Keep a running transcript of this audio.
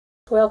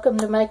Welcome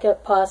to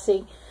Makeup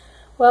Posse.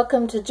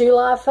 Welcome to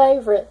July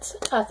Favorites.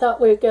 I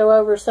thought we'd go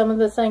over some of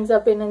the things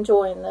I've been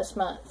enjoying this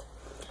month.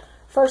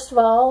 First of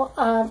all,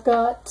 I've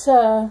got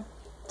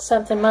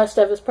something most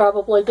of us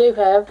probably do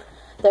have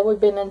that we've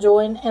been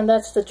enjoying, and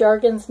that's the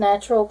Jergens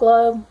Natural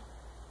Glow.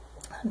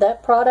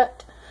 That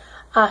product,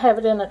 I have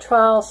it in a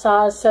trial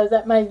size, so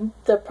that made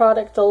the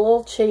product a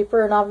little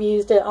cheaper, and I've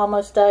used it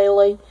almost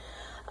daily.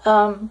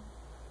 It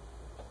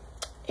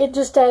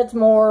just adds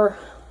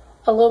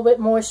a little bit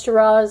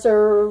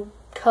moisturizer,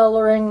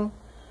 coloring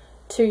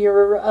to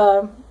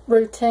your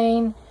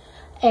routine,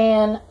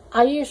 and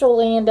I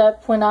usually end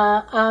up when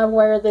I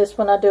wear this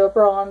when I do a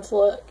bronze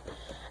look,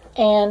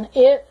 and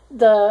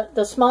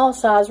the small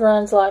size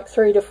runs like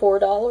 $3 to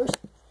 $4.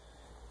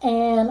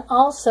 And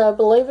also,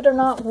 believe it or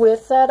not,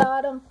 with that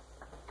item,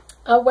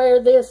 I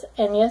wear this,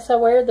 and yes, I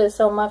wear this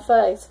on my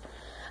face.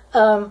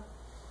 The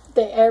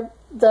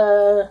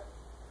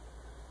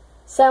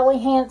Sally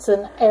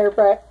Hansen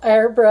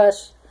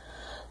airbrush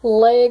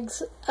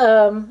legs,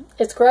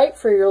 it's great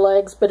for your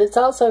legs, but it's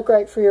also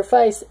great for your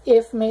face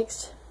if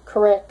mixed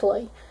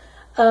correctly.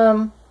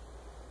 I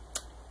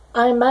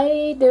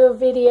may do a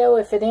video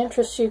if it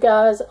interests you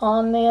guys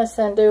on this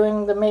and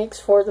doing the mix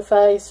for the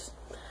face,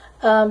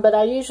 but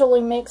I usually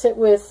mix it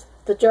with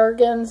the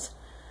Jergens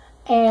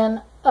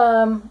and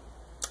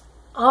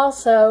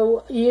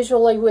also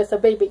usually with a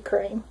BB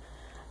cream.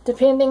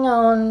 Depending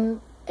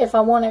on if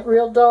I want it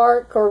real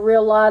dark or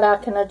real light, I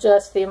can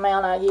adjust the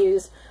amount I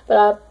use. But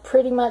I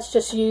pretty much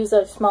just use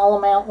a small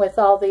amount with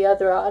all the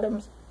other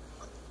items.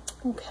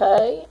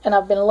 Okay, and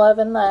I've been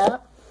loving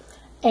that.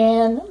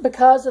 And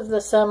because of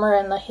the summer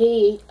and the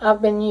heat,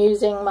 I've been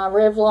using my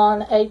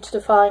Revlon Age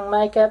Defying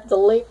Makeup, the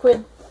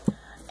liquid.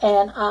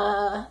 And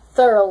I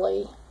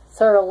thoroughly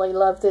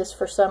love this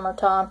for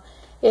summertime.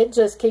 It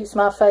just keeps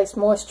my face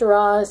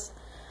moisturized.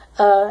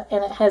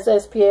 And it has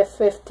SPF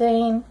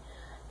 15.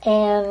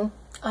 And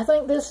I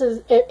think this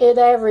is, it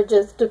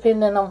averages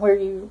depending on where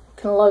you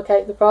can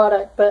locate the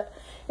product, but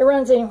it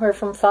runs anywhere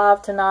from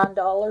 $5 to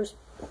 $9.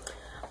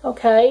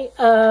 Okay,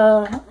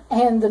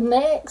 and the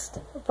next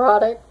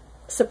product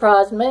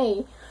surprised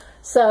me.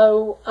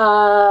 So,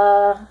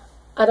 I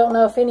don't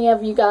know if any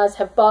of you guys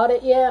have bought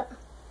it yet,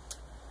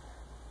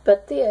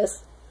 but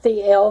this,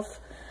 the e.l.f.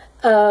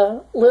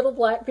 Little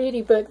Black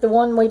Beauty Book, the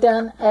one we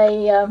done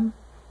a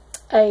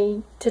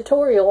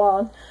tutorial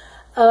on.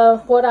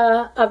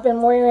 I've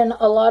been wearing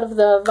a lot of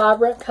the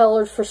vibrant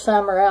colors for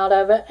summer out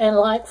of it, and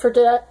like for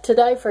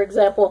today, for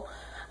example,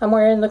 I'm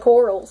wearing the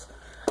corals,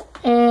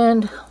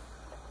 and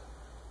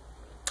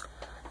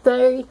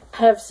they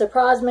have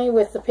surprised me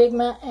with the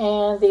pigment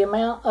and the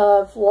amount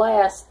of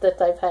last that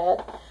they've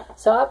had.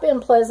 So I've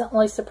been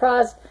pleasantly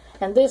surprised,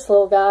 and this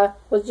little guy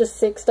was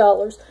just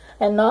 $6.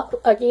 And not,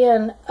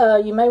 again,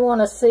 you may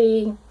want to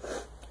see,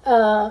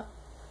 go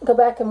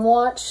back and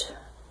watch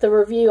the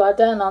review I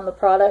done on the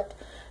product,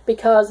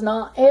 because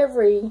not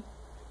every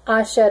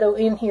eyeshadow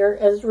in here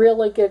is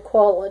really good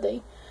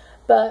quality.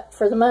 But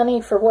for the money,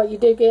 for what you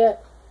do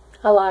get,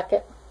 I like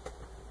it.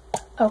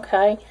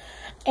 Okay,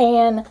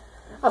 and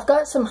I've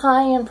got some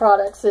high-end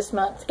products this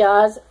month,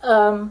 guys.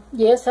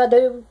 Yes, I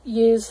do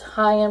use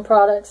high-end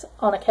products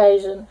on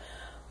occasion.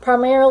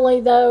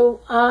 Primarily, though,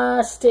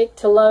 I stick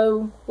to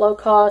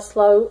low-cost,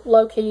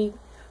 low-key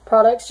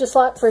products, just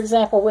like, for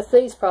example, with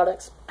these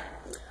products.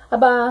 I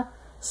buy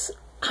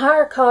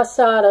higher-cost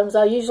items.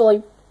 I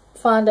usually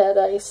find at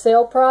a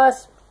sale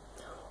price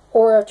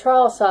or a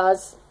trial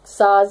size,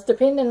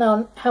 depending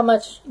on how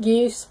much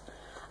use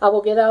I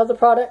will get out of the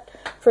product.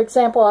 For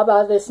example, I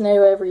buy this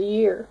new every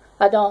year.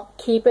 I don't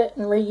keep it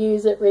and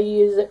reuse it.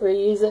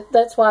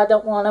 That's why I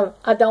don't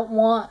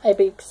want a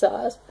big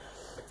size.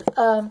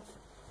 But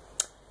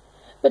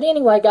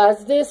anyway,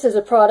 guys, this is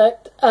a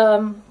product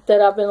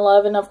that I've been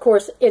loving. Of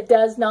course, it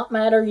does not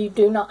matter. You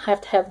do not have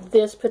to have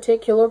this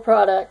particular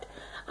product.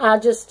 I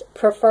just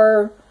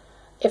prefer,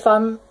 if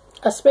I'm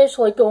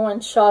especially going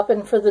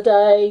shopping for the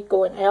day,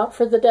 going out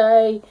for the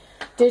day,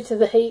 due to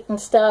the heat and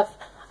stuff,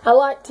 I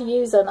like to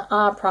use an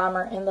eye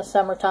primer in the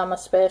summertime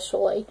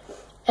especially.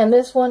 And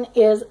this one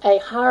is a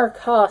higher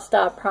cost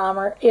eye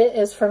primer. It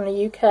is from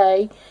the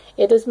UK.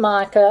 It is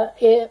mica.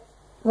 It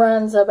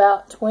runs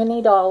about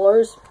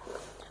 $20.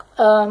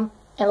 And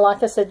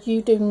like I said,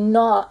 you do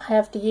not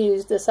have to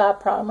use this eye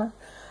primer.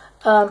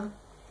 I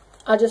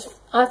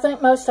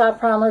think most eye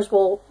primers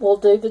will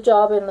do the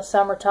job in the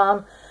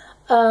summertime.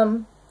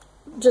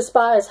 Just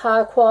buy as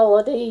high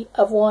quality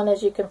of one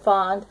as you can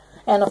find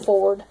and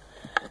afford.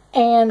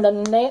 And the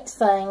next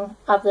thing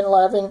I've been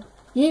loving,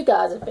 you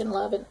guys have been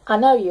loving, I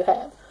know you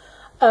have,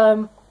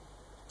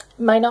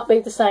 may not be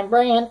the same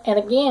brand, and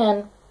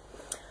again,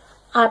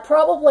 I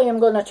probably am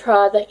going to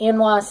try the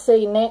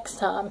NYC next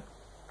time,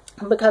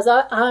 because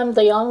I'm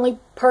the only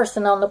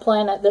person on the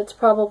planet that's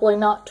probably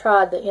not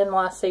tried the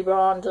NYC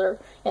bronzer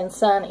in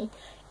Sunny.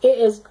 It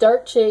is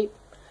dirt cheap.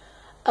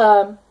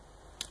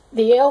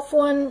 The e.l.f.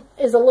 one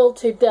is a little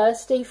too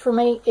dusty for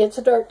me. It's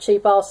dirt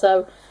cheap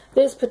also.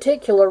 This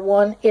particular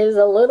one is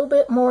a little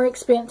bit more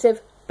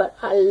expensive. but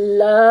I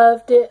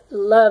loved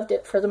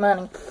it for the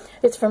money.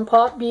 It's from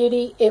Pot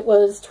Beauty. It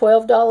was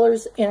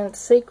 $12 in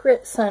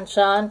Secret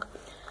Sunshine,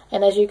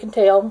 and as you can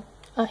tell,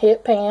 I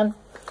hit pan,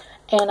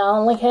 and I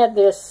only had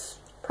this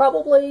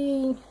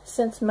probably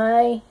since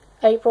May,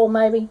 April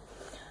maybe,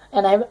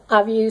 and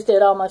I've used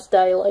it almost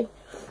daily,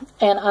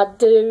 and I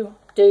do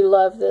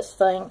love this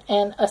thing,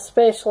 and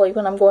especially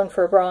when I'm going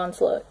for a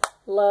bronze look.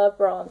 Love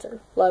bronzer.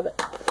 Love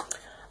it.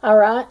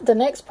 Alright, the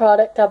next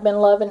product I've been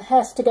loving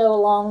has to go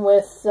along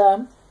with,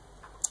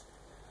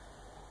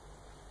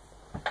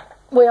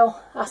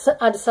 well,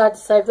 I decided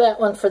to save that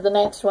one for the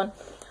next one.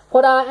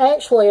 What I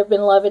actually have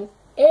been loving,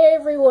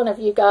 every one of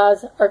you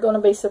guys are going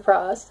to be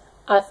surprised,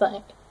 I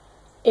think.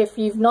 If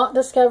you've not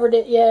discovered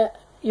it yet,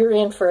 you're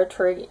in for a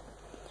treat.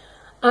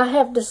 I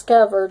have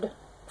discovered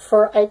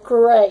for a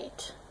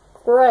great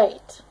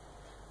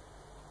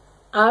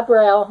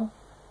eyebrow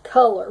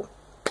color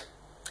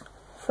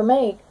for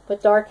me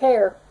with dark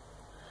hair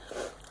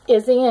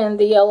is in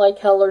the LA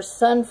Colors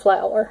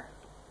Sunflower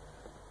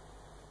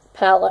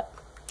palette,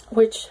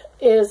 which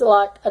is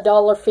like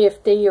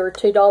 $1.50 or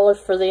 $2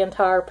 for the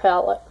entire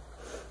palette.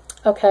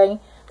 Okay,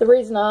 the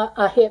reason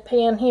I hit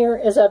pan here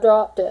is I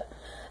dropped it.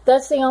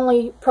 That's the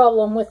only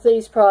problem with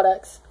these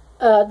products.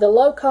 The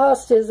low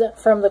cost isn't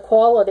from the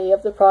quality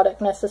of the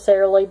product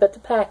necessarily, but the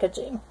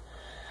packaging.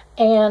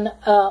 And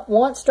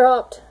once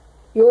dropped,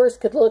 yours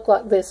could look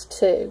like this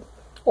too,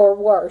 or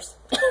worse.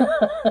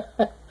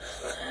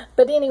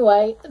 But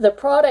anyway, the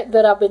product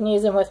that I've been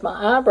using with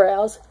my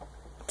eyebrows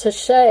to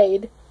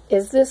shade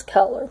is this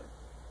color.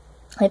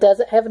 It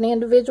doesn't have an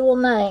individual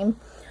name,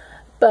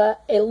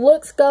 but it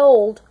looks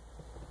gold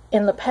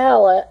in the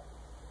palette,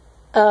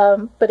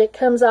 but it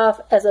comes off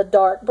as a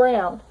dark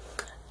brown,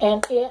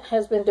 and it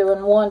has been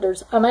doing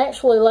wonders. I'm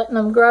actually letting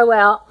them grow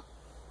out,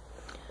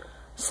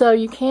 so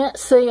you can't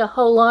see a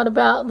whole lot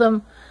about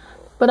them,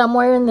 but I'm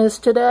wearing this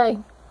today,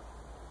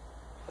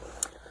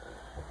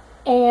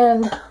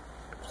 and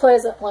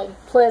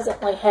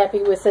pleasantly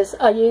happy with this.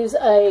 I use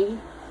a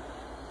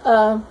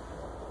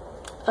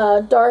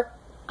dark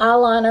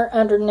eyeliner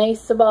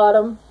underneath the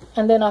bottom,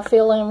 and then I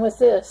fill in with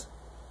this.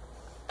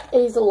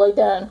 Easily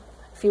done.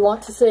 If you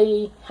want to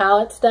see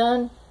how it's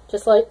done,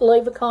 just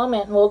leave a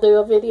comment and we'll do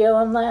a video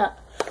on that.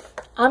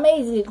 I'm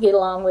easy to get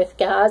along with,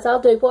 guys. I'll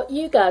do what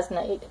you guys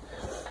need.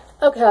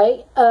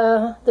 Okay,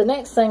 the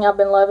next thing I've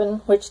been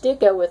loving, which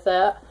did go with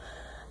that,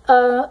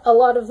 a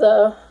lot of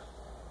the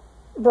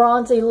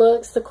bronzy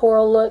looks, the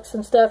coral looks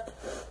and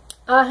stuff,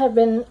 I have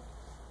been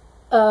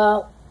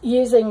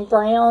using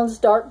browns,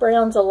 dark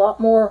browns a lot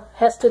more.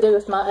 Has to do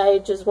with my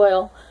age as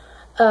well.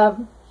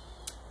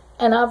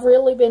 And I've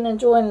really been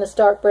enjoying this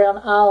dark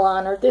brown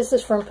eyeliner. This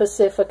is from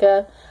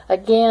Pacifica.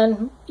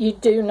 Again, you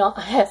do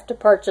not have to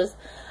purchase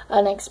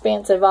an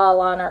expensive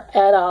eyeliner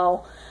at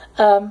all.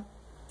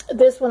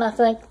 This one I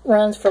think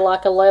runs for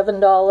like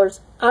 $11.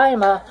 I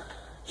am a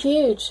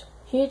huge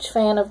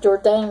fan of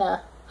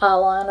Jordana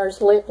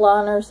eyeliners, lip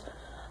liners.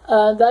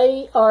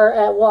 They are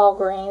at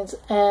Walgreens,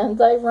 and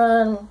they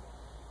run,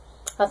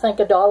 I think,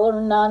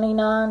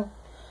 $1.99.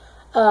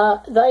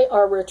 They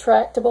are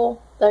retractable.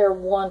 They are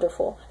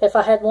wonderful. If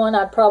I had one,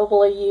 I'd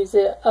probably use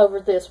it over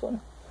this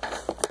one.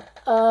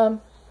 The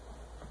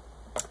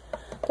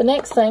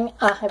next thing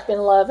I have been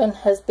loving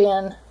has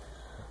been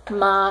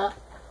my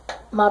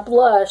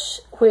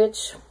blush,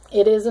 which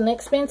it is an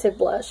expensive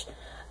blush.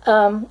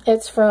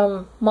 It's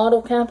from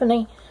Model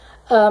Company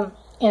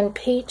in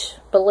Peach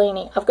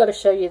Bellini. I've got to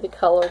show you the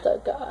color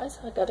though, guys.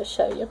 I've got to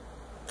show you.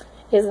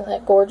 Isn't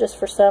that gorgeous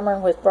for summer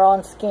with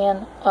bronze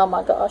skin? Oh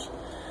my gosh.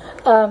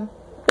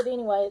 But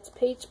anyway, it's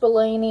Peach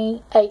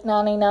Bellini,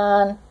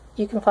 $8.99.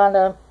 You can find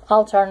an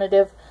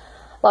alternative.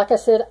 Like I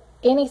said,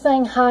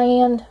 anything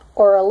high-end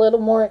or a little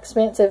more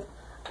expensive,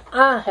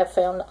 I have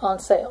found on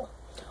sale.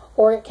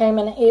 Or it came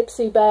in an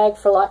Ipsy bag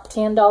for like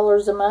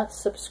 $10 a month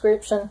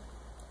subscription.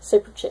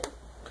 Super cheap.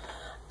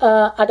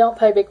 I don't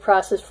pay big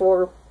prices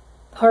for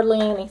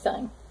hardly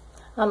anything.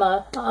 I'm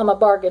a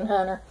bargain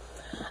hunter.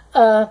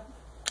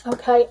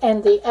 Okay,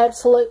 and the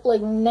absolutely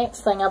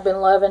next thing I've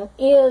been loving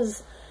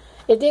is,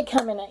 it did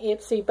come in an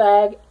Ipsy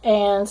bag,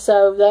 and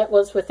so that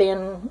was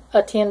within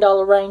a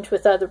 $10 range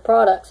with other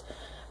products.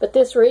 But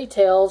this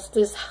retails,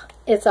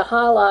 it's a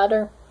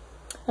highlighter,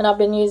 and I've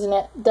been using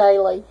it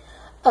daily.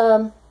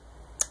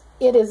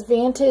 It is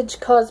Vintage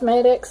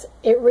Cosmetics.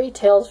 It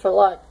retails for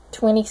like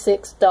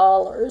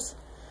 $26.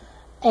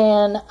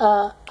 And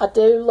I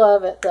do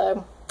love it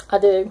though. I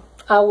do.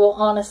 I will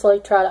honestly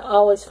try to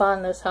always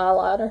find this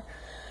highlighter.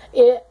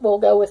 It will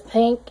go with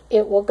pink.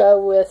 It will go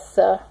with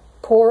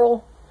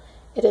coral.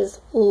 It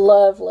is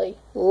lovely,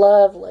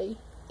 lovely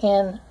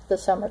in the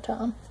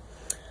summertime.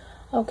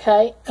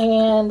 Okay,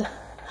 and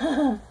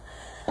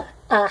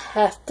I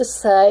have to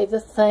say the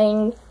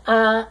thing,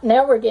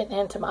 now we're getting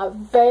into my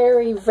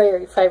very,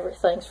 very favorite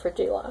things for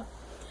July.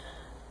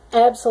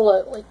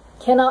 Absolutely.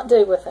 Cannot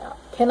do without.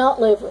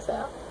 Cannot live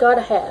without.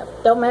 Gotta have.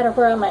 Don't matter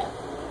where I'm at.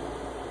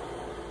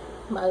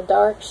 My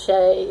dark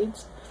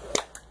shades.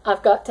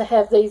 I've got to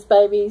have these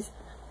babies.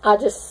 I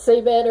just see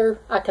better.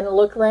 I can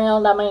look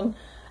around. I mean,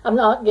 I'm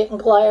not getting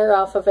glare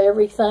off of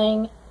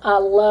everything. I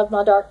love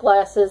my dark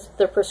glasses.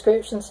 They're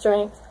prescription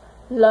strength.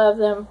 Love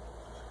them.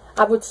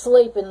 I would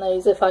sleep in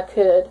these if I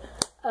could,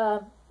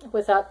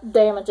 without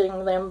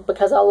damaging them,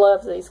 because I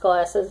love these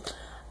glasses.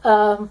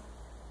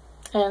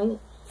 And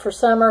for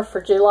summer,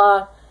 for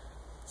July,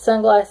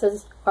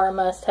 sunglasses are a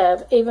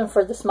must-have, even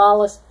for the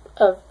smallest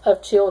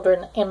of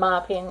children, in my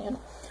opinion.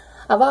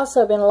 I've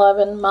also been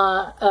loving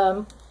my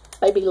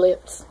baby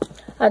lips.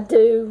 I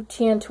do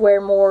tend to wear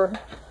more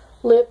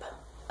lip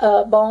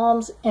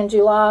balms in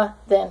July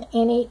than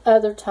any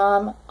other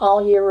time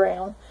all year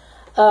round.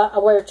 I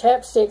wear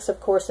chapsticks, of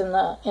course, in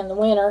the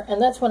winter,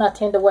 and that's when I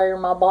tend to wear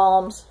my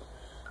balms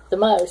the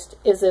most,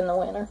 is in the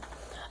winter.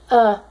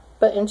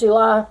 But in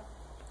July,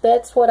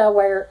 that's what I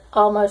wear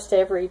almost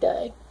every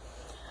day.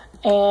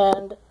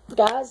 And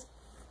guys,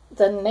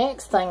 the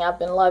next thing I've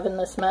been loving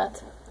this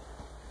month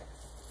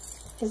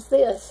is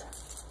this.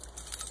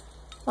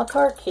 My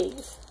car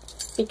keys.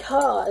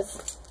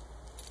 Because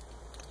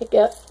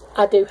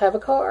I do have a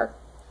car.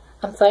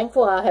 I'm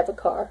thankful I have a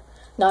car.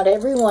 Not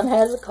everyone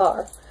has a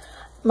car.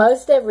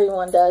 Most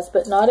everyone does,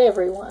 but not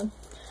everyone.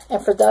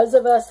 And for those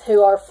of us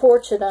who are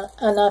fortunate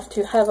enough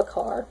to have a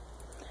car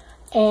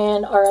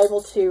and are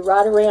able to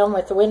ride around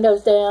with the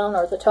windows down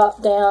or the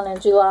top down in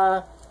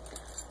July,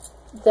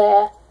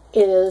 that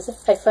is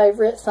a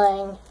favorite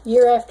thing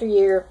year after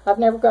year. I've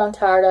never grown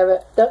tired of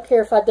it. Don't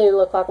care if I do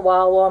look like a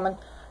wild woman.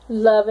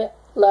 Love it,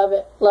 love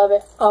it, love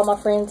it. All my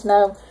friends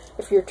know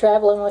if you're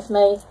traveling with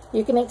me,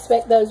 you can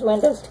expect those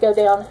windows to go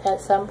down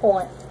at some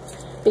point,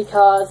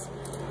 because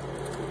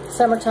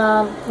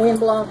summertime,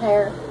 wind-blown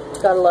hair,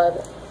 gotta love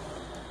it.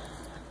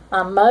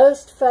 My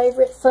most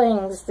favorite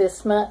things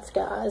this month,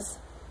 guys,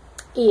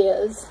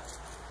 is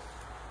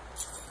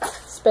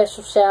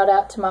special shout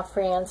out to my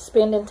friends,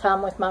 spending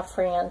time with my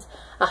friends.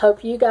 I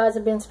hope you guys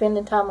have been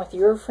spending time with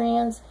your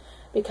friends,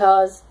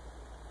 because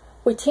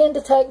we tend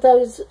to take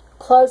those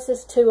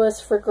closest to us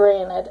for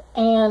granted,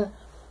 and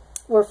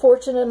we're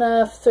fortunate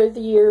enough through the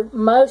year,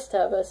 most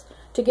of us,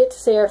 to get to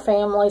see our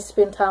families,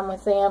 spend time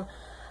with them,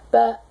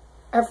 but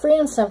our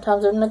friends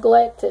sometimes are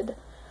neglected.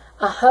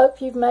 I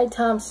hope you've made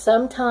time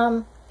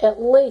sometime, at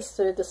least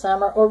through the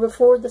summer or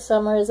before the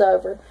summer is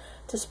over,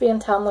 to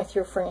spend time with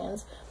your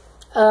friends.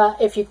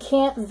 If you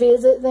can't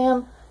visit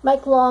them,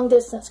 make long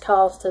distance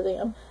calls to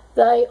them.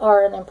 They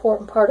are an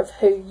important part of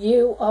who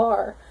you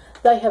are.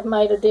 They have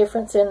made a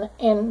difference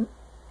in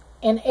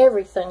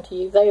everything to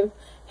you. They've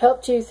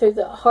helped you through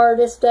the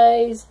hardest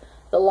days,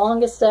 the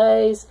longest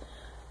days,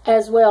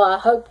 as well. I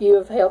hope you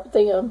have helped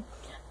them.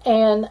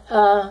 And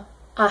I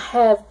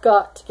have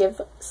got to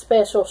give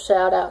special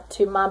shout out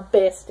to my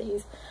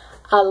besties.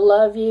 I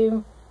love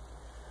you.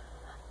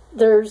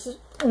 There's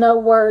no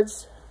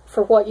words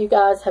for what you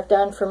guys have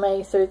done for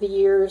me through the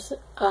years.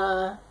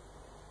 I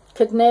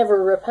could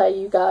never repay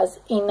you guys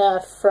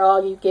enough for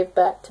all you give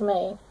back to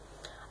me.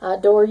 I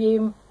adore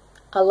you.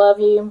 I love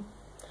you.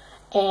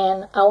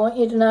 And I want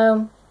you to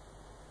know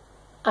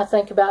I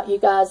think about you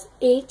guys,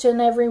 each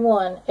and every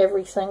one,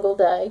 every single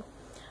day.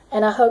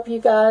 And I hope you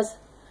guys,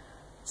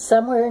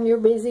 somewhere in your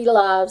busy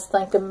lives,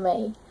 think of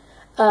me.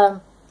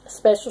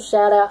 Special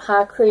shout out.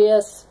 Hi,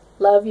 Chris.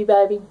 Love you,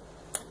 baby.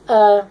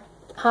 Hi,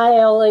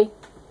 Ellie.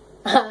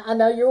 I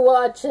know you're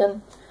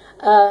watching.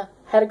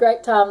 Had a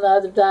great time the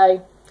other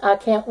day. I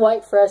can't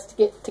wait for us to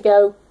get to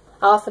go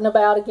off and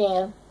about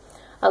again.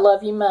 I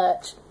love you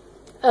much.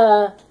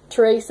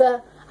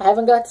 Teresa, I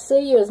haven't got to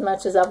see you as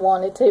much as I've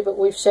wanted to, but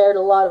we've shared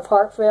a lot of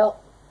heartfelt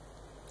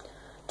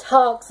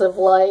talks of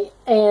late,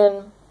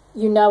 and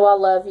you know I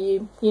love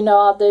you. You know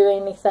I'll do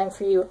anything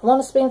for you. I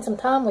want to spend some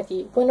time with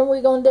you. When are we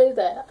going to do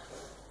that?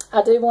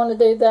 I do want to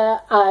do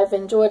that. I've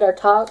enjoyed our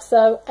talks,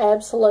 though.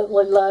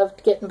 Absolutely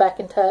loved getting back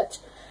in touch.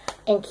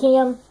 And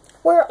Kim,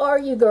 where are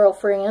you,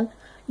 girlfriend?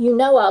 You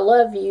know I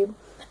love you.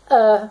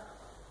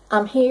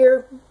 I'm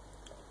here,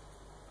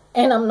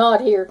 and I'm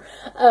not here.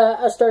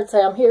 I started to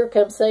say I'm here,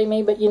 come see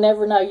me, but you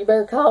never know. You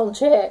better call and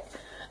check.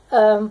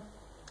 And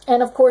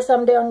of course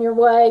I'm down your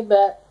way,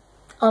 but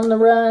on the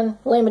run,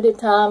 limited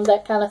time,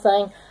 that kind of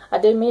thing. I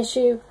do miss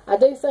you. I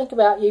do think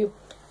about you.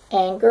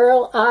 And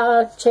girl,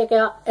 I check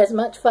out as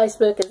much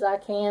Facebook as I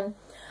can.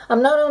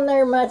 I'm not on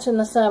there much in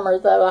the summer,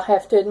 though, I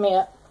have to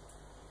admit.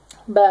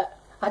 But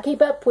I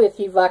keep up with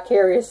you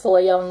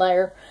vicariously on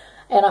there.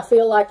 And I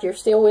feel like you're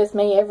still with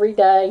me every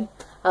day.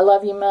 I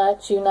love you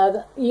much. You know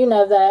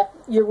that.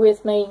 You're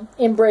with me,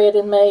 inbred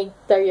in me.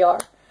 There you are.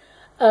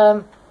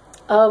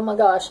 Oh my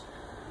gosh.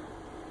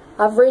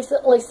 I've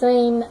recently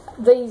seen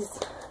these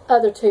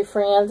other two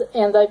friends,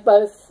 and they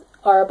both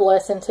are a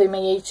blessing to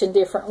me, each in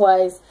different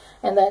ways.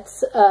 And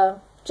that's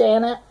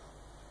Janet.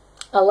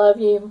 I love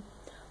you.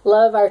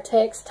 Love our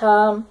text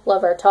time.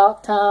 Love our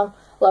talk time.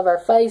 Love our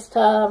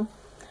FaceTime.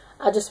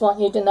 I just want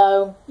you to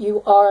know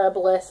you are a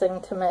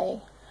blessing to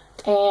me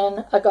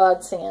and a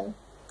godsend.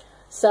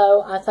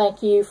 So I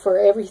thank you for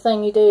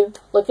everything you do.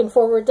 Looking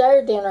forward to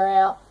our dinner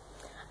out.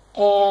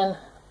 And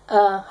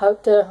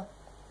hope to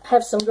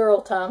have some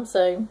girl time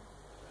soon.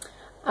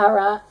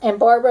 Alright. And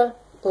Barbara,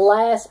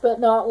 last but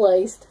not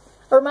least,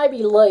 or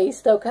maybe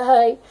least,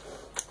 okay?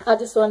 I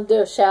just want to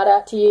do a shout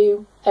out to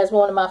you as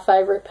one of my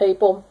favorite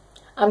people.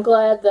 I'm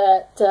glad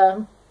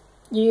that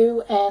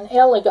you and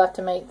Ellie got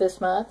to meet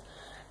this month.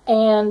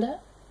 And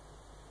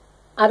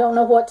I don't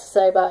know what to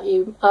say about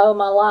you. I owe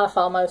my life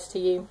almost to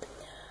you.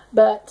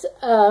 But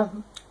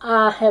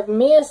I have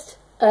missed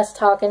us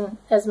talking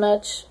as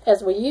much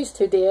as we used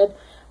to did.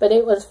 But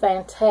it was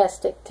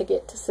fantastic to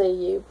get to see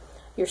you.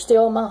 You're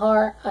still in my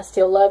heart. I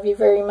still love you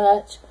very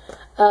much.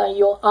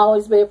 You'll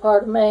always be a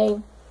part of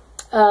me.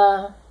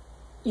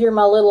 You're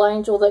my little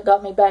angel that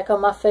got me back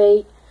on my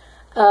feet.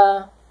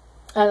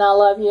 And I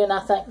love you and I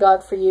thank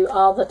God for you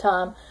all the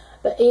time.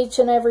 But each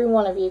and every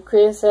one of you,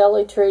 Chris,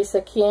 Ellie,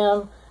 Teresa,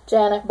 Kim,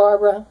 Janet,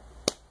 Barbara,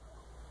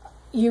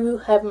 you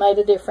have made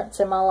a difference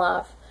in my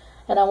life.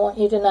 And I want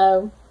you to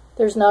know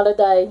there's not a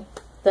day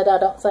that I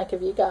don't think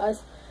of you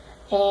guys.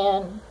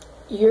 And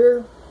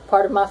you're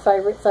part of my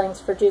favorite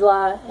things for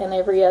July and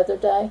every other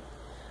day.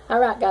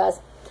 Alright, guys.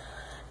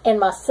 And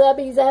my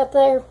subbies out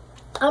there,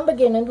 I'm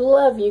beginning to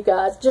love you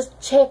guys. Just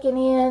checking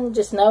in,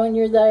 just knowing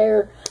you're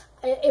there.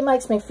 It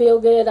makes me feel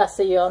good. I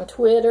see you on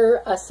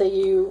Twitter. I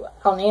see you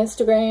on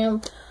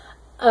Instagram.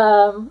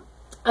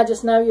 I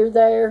just know you're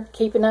there,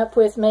 keeping up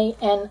with me.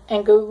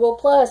 And Google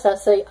Plus. I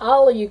see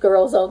all of you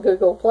girls on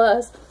Google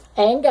Plus.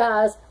 And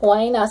guys,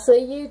 Wayne, I see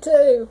you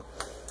too.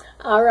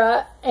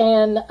 Alright.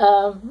 And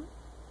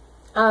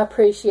I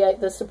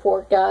appreciate the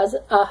support, guys.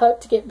 I hope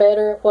to get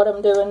better at what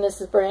I'm doing.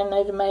 This is brand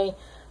new to me.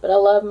 But I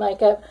love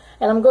makeup.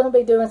 And I'm going to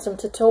be doing some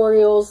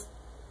tutorials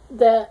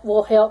that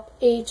will help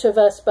each of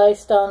us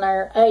based on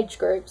our age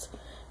groups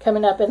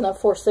coming up in the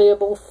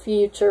foreseeable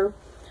future.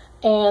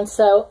 And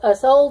so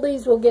us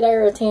oldies will get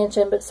our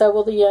attention, but so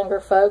will the younger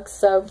folks.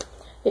 So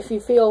if you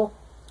feel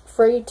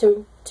free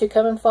to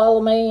come and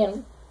follow me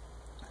and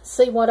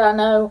see what I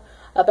know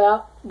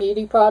about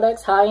beauty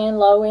products, high-end,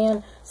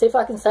 low-end, see if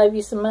I can save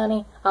you some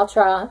money, I'll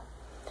try.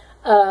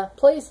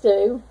 Please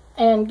do.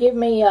 And give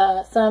me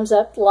a thumbs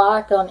up,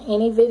 like on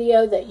any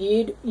video that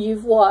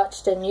you've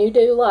watched and you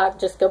do like.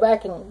 Just go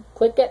back and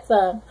click that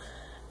thumb.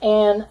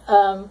 And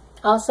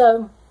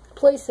also,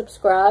 please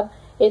subscribe.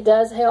 It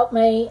does help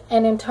me,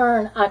 and in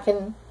turn, I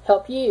can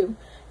help you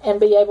and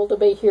be able to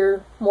be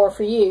here more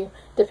for you,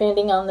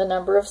 depending on the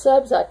number of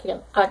subs I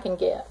can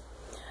get.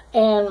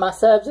 And my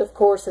subs, of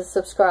course, is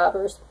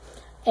subscribers.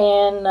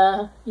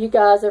 And you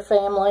guys are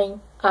family.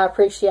 I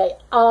appreciate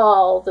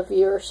all the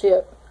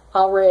viewership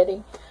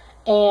already.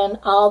 And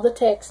all the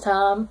text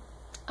time.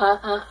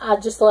 I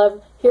just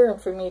love hearing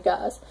from you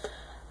guys.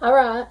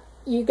 Alright,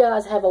 you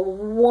guys have a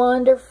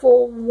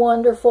wonderful,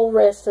 wonderful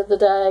rest of the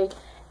day.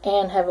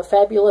 And have a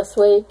fabulous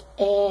week.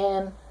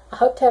 And I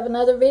hope to have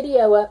another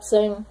video up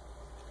soon.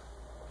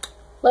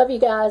 Love you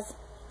guys.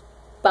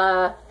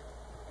 Bye.